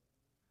believers.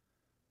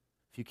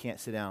 If you can't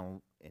sit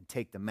down and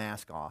take the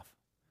mask off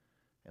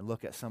and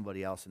look at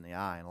somebody else in the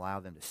eye and allow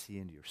them to see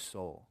into your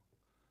soul,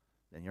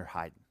 then you're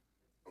hiding.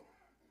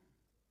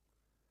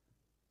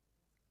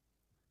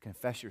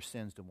 Confess your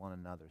sins to one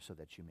another so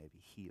that you may be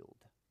healed.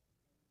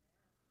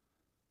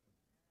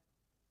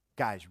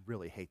 Guys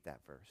really hate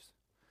that verse.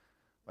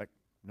 Like,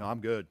 no,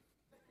 I'm good.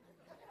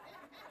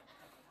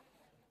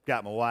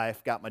 Got my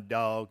wife, got my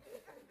dog,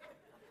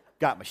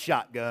 got my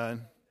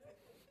shotgun.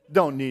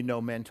 Don't need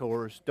no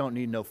mentors, don't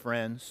need no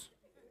friends.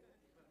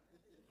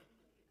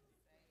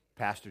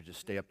 Pastor, just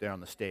stay up there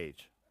on the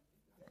stage.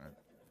 All right.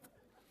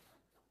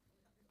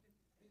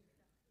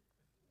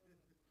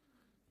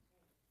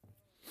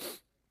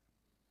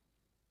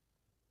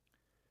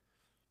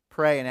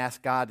 Pray and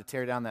ask God to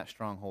tear down that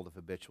stronghold of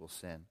habitual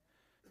sin.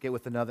 Get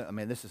with another,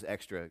 this is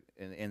extra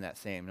in that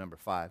same number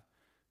 5.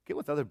 Get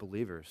with other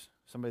believers,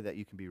 somebody that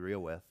you can be real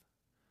with,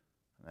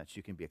 that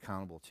you can be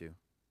accountable to.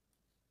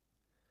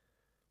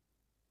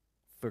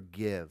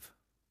 Forgive.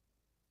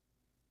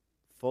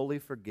 Fully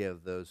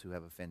forgive those who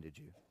have offended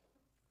you.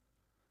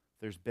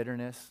 There's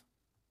bitterness,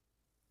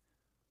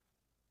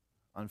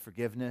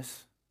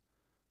 unforgiveness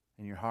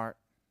in your heart.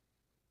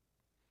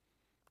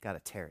 Got to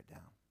tear it down.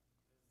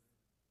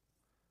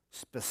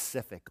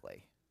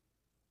 Specifically,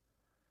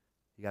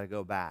 you got to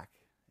go back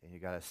and you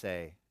got to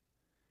say,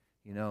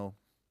 you know,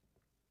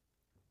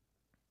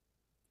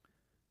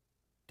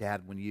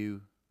 Dad, when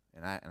you,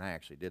 and I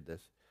actually did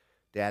this,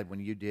 Dad, when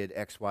you did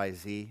X, Y,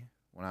 Z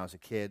when I was a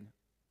kid,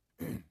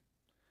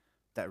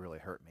 that really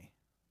hurt me.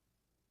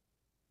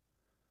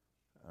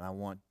 And I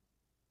want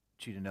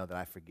you to know that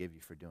I forgive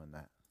you for doing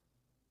that.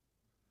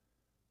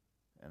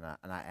 And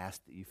I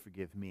ask that you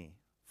forgive me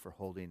for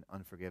holding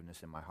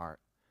unforgiveness in my heart,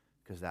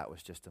 because that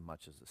was just as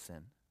much as a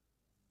sin.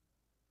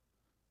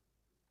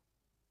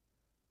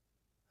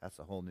 That's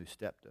a whole new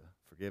step to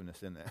forgiveness,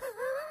 isn't it?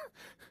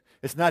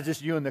 It's not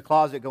just you in the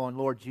closet going,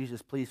 Lord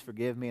Jesus, please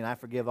forgive me, and I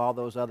forgive all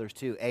those others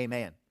too.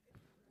 Amen.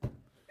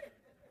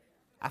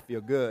 I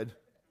feel good.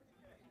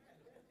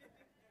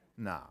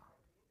 No.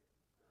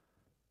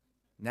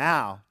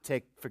 Now,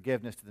 take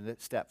forgiveness to the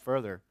next step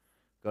further.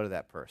 Go to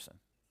that person.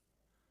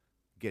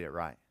 Get it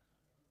right.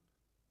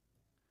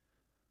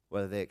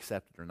 Whether they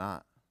accept it or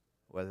not.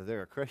 Whether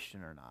they're a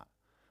Christian or not.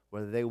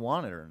 Whether they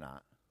want it or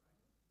not.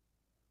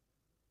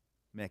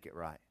 Make it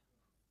right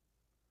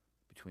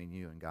between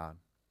you and God.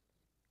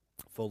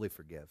 Fully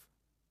forgive.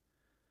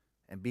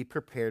 And be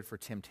prepared for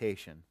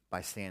temptation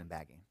by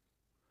sandbagging.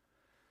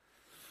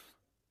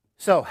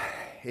 So,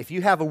 if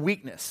you have a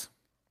weakness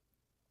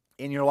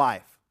in your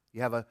life,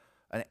 you have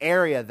an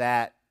area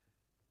that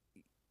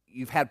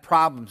you've had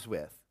problems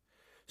with,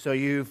 so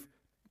you've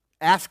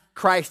asked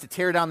Christ to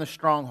tear down the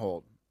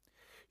stronghold.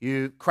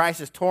 Christ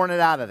has torn it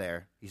out of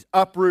there. He's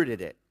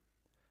uprooted it.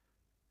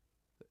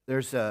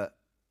 There's a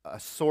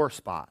sore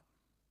spot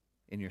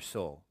in your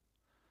soul.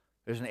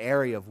 There's an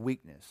area of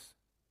weakness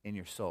in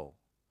your soul.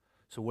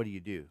 So what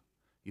do?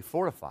 You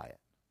fortify it.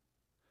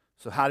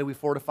 So how do we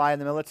fortify in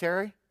the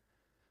military?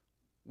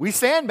 We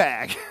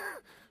sandbag.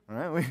 All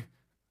right? We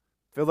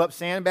fill up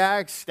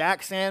sandbags,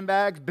 stack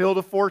sandbags, build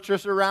a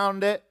fortress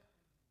around it.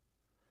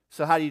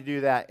 So how do you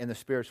do that in the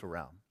spiritual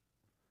realm?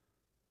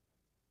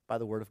 By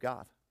the Word of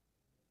God.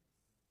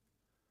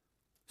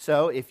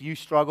 So if you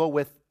struggle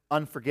with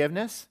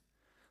unforgiveness,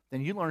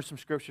 then you learn some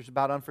scriptures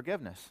about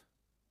unforgiveness.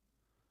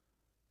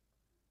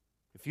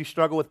 If you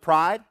struggle with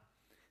pride,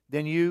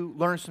 then you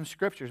learn some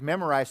scriptures,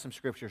 memorize some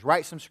scriptures,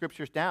 write some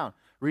scriptures down,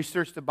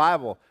 research the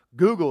Bible.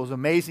 Google is an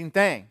amazing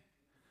thing.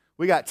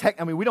 We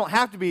don't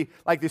have to be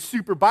like the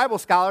super Bible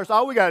scholars.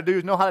 All we got to do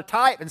is know how to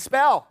type and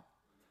spell.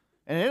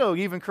 And it'll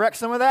even correct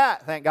some of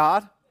that, thank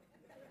God.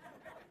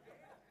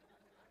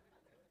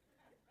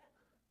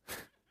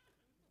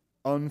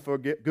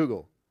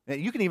 Google.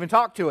 And you can even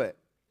talk to it.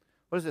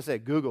 What does it say?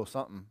 Google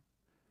something.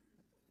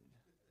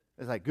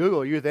 It's like,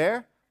 Google, are you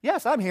there?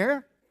 Yes, I'm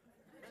here.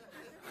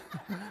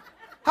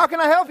 How can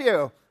I help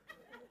you?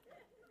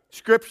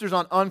 Scriptures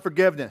on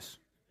unforgiveness.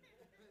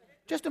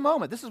 Just a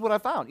moment. This is what I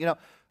found.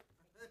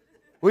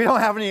 We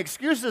don't have any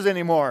excuses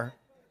anymore.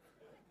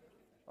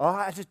 Oh,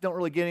 I just don't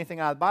really get anything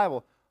out of the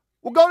Bible.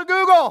 Well, go to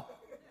Google.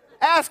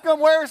 Ask them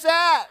where it's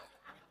at.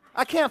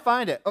 I can't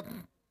find it. Oh.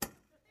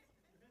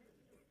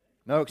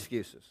 No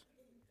excuses.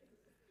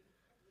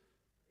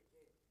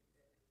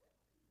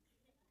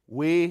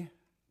 We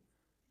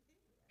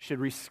should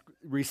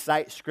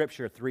recite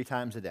Scripture 3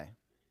 times a day.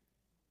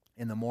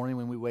 In the morning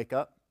when we wake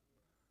up,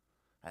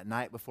 at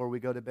night before we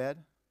go to bed,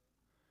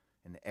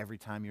 and every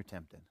time you're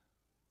tempted.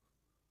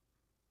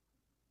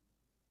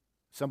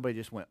 Somebody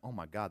just went, oh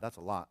my God, that's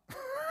a lot.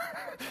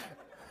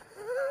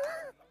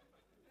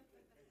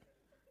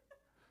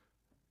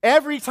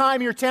 Every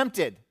time you're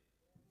tempted,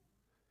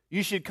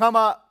 you should come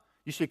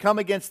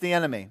against the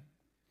enemy.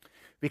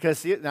 Because,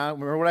 see, now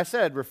remember what I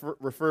said,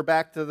 refer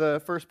back to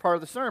the first part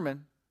of the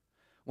sermon.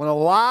 When a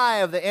lie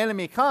of the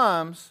enemy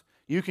comes,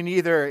 you can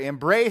either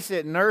embrace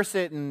it, nurse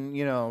it, and,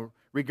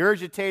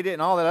 regurgitate it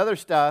and all that other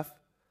stuff,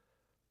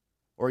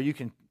 or you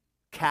can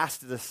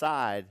cast it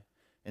aside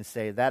and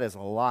say, that is a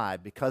lie,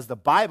 because the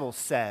Bible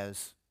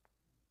says,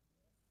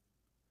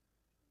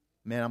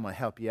 man, I'm going to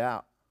help you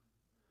out.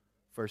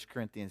 1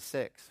 Corinthians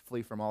 6,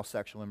 flee from all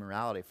sexual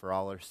immorality, for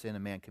all our sin a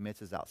man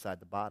commits is outside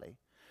the body.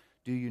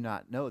 Do you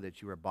not know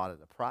that you are bought at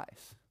a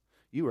price?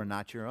 You are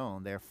not your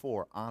own,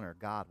 therefore honor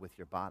God with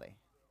your body.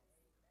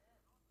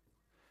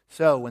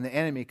 So when the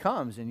enemy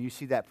comes and you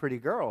see that pretty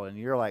girl and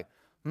you're like,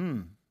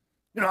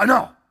 I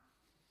know.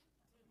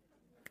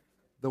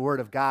 The Word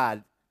of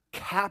God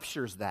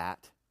captures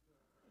that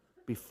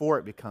before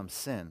it becomes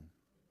sin.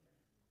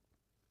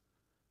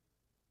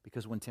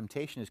 Because when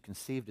temptation is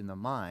conceived in the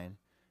mind,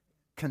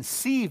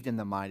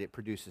 it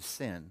produces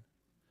sin.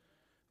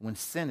 When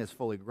sin is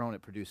fully grown,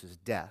 it produces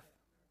death.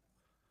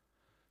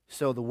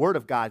 So the Word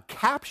of God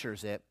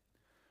captures it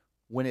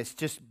when it's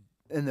just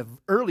in the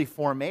early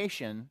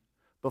formation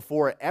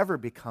before it ever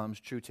becomes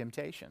true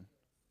temptation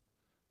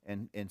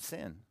and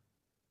sin.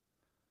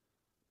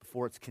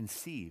 Before it's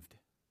conceived.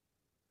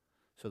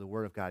 So the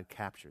Word of God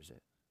captures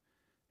it.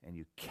 And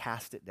you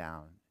cast it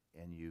down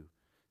and you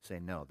say,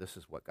 no, this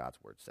is what God's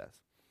Word says.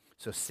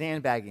 So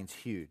sandbagging's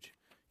huge.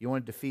 You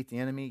want to defeat the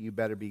enemy, you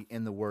better be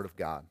in the Word of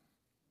God.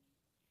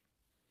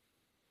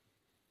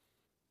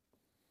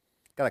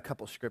 Got a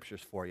couple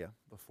scriptures for you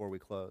before we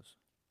close.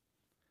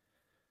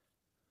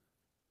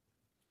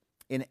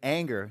 In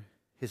anger,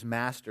 his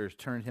masters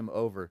turned him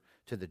over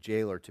to the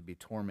jailer to be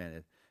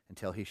tormented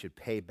until he should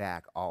pay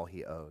back all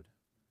he owed.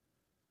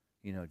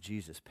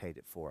 Jesus paid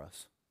it for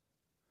us.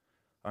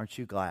 Aren't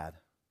you glad?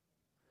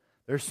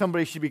 There's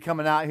somebody should be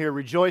coming out here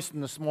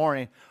rejoicing this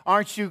morning.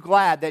 Aren't you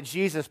glad that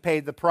Jesus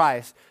paid the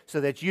price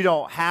so that you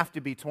don't have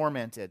to be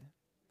tormented?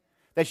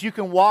 That you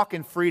can walk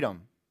in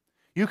freedom.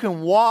 You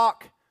can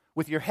walk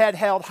with your head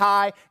held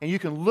high and you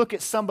can look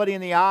at somebody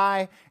in the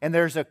eye and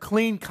there's a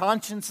clean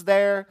conscience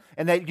there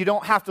and that you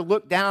don't have to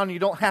look down, you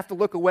don't have to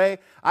look away.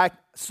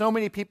 So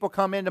many people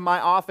come into my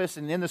office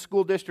and in the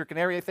school district and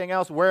everything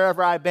else,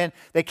 wherever I've been,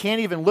 they can't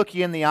even look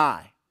you in the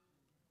eye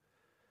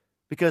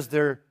because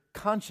their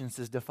conscience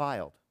is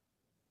defiled.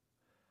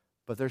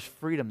 But there's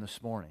freedom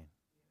this morning.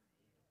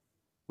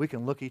 We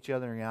can look each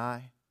other in the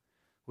eye.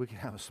 We can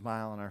have a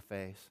smile on our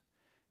face.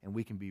 And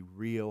we can be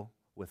real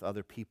with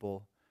other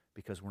people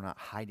because we're not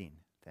hiding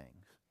things.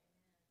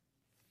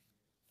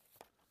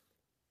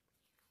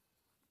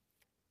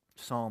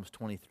 Psalms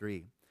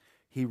 23.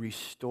 He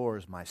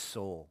restores my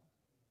soul.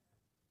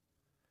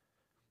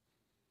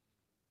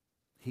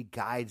 He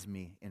guides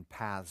me in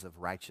paths of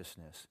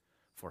righteousness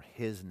for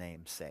His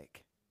name's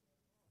sake.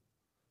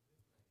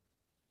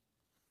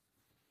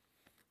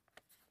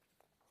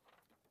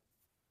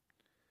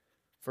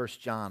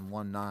 First John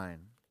 1:9.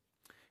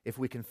 If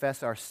we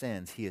confess our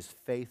sins, He is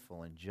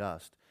faithful and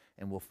just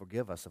and will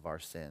forgive us of our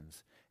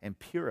sins and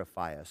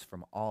purify us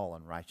from all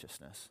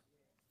unrighteousness.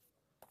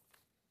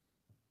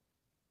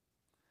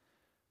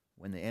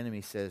 When the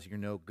enemy says you're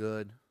no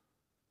good,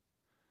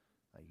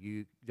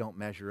 you don't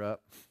measure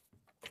up.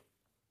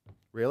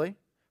 Really?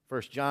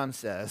 First John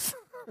says,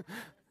 if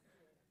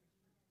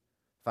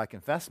I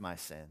confess my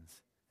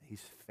sins,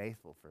 He's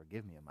faithful to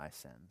forgive me of my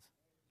sins.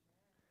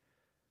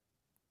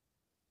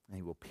 And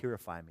He will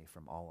purify me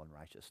from all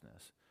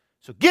unrighteousness.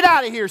 So get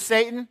out of here,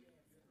 Satan.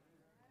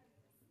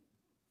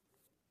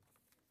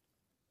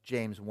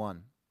 James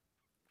 1.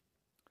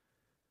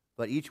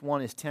 But each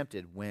one is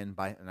tempted when,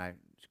 and I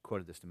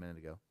quoted this a minute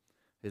ago,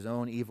 his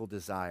own evil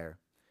desire,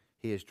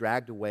 he is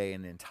dragged away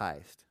and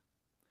enticed.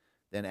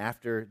 Then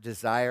after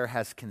desire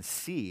has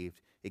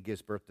conceived, it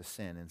gives birth to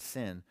sin. And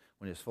sin,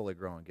 when it is fully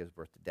grown, gives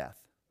birth to death.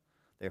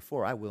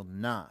 Therefore, I will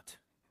not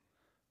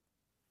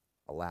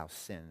allow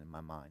sin in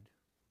my mind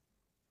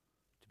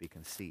to be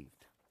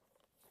conceived.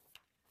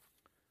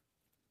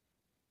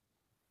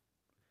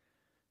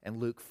 And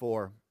Luke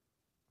 4,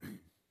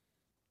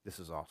 this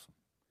is awesome.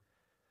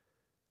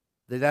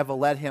 The devil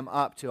led him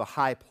up to a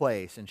high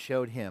place and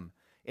showed him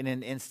in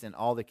an instant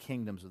all the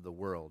kingdoms of the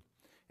world.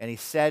 And he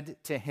said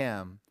to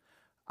him,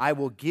 I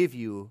will give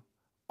you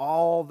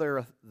all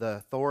the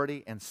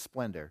authority and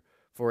splendor,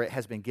 for it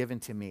has been given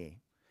to me,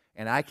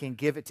 and I can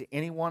give it to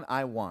anyone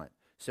I want.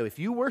 So if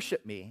you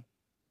worship me,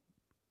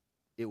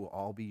 it will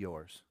all be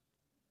yours.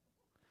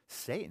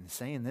 Satan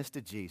saying this to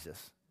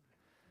Jesus.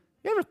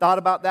 You ever thought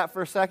about that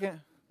for a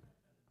second?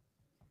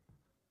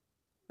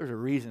 There's a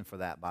reason for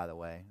that, by the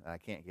way, that I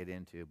can't get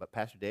into, but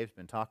Pastor Dave's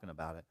been talking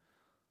about it.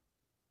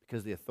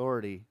 Because the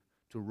authority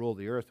to rule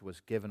the earth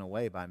was given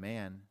away by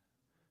man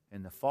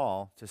in the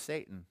fall to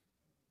Satan.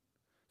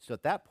 So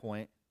at that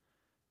point,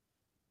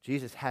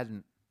 Jesus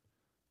hadn't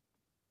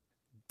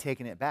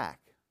taken it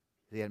back.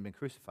 He hadn't been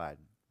crucified,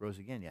 rose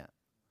again yet.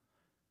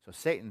 So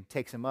Satan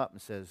takes him up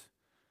and says,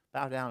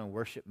 bow down and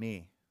worship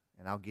me,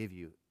 and I'll give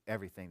you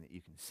everything that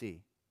you can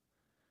see.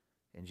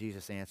 And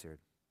Jesus answered,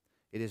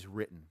 it is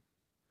written,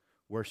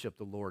 worship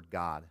the Lord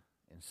God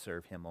and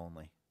serve him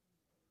only.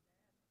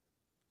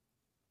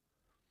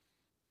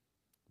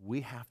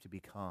 We have to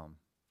become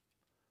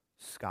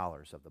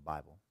scholars of the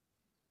Bible.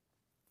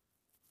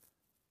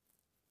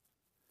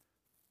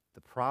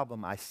 The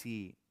problem I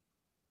see,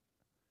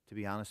 to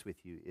be honest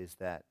with you, is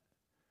that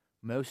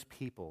most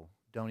people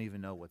don't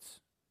even know what's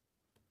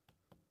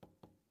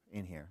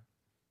in here.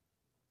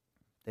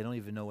 They don't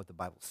even know what the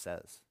Bible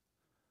says.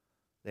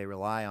 They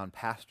rely on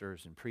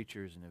pastors and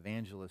preachers and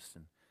evangelists,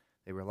 and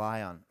they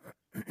rely on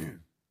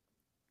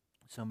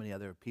so many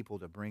other people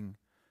to bring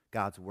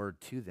God's word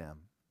to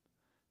them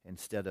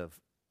instead of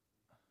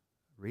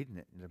reading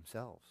it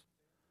themselves.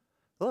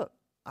 Look,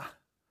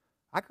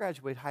 I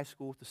graduated high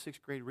school with the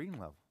 6th grade reading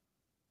level.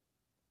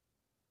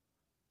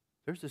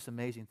 There's this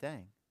amazing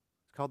thing.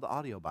 It's called the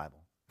audio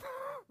Bible.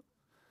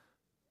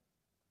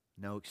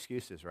 No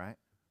excuses, right?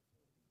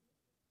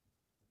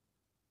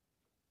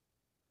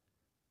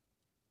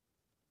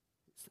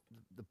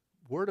 The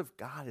Word of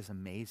God is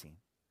amazing.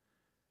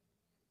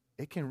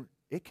 It can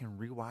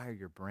rewire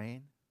your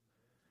brain.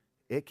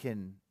 It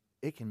can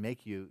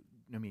make you,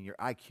 your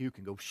IQ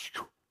can go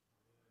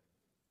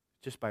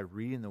just by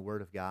reading the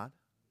Word of God.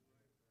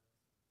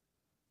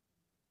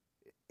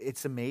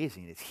 It's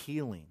amazing. It's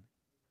healing.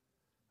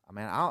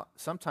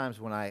 Sometimes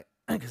when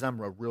because I'm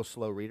a real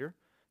slow reader,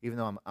 even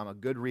though I'm a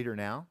good reader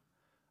now,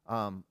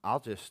 I'll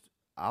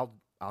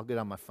get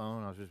on my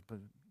phone. I'll just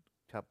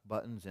tap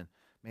buttons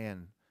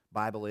and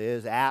Bible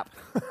is app,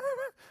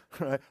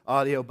 right?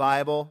 Audio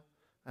Bible,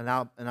 and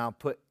I'll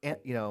put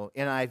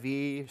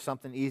NIV,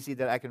 something easy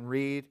that I can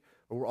read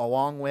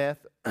along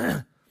with.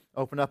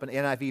 Open up an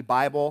NIV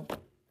Bible,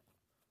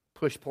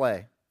 push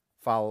play,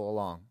 follow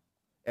along,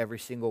 every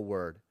single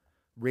word,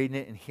 reading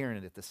it and hearing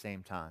it at the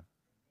same time.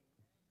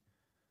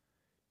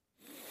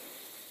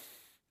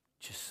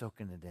 Just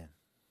soaking it in.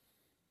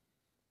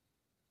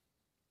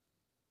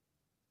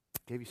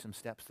 Gave you some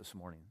steps this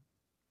morning.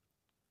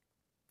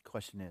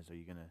 Question is, are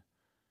you going to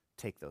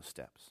take those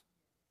steps?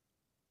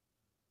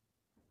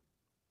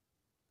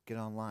 Get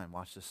online,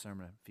 watch this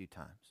sermon a few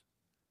times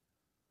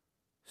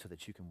so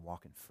that you can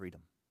walk in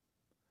freedom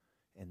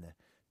in the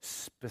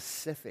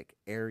specific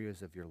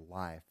areas of your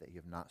life that you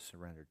have not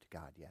surrendered to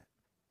God yet.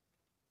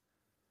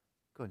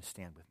 Go ahead and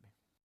stand with me.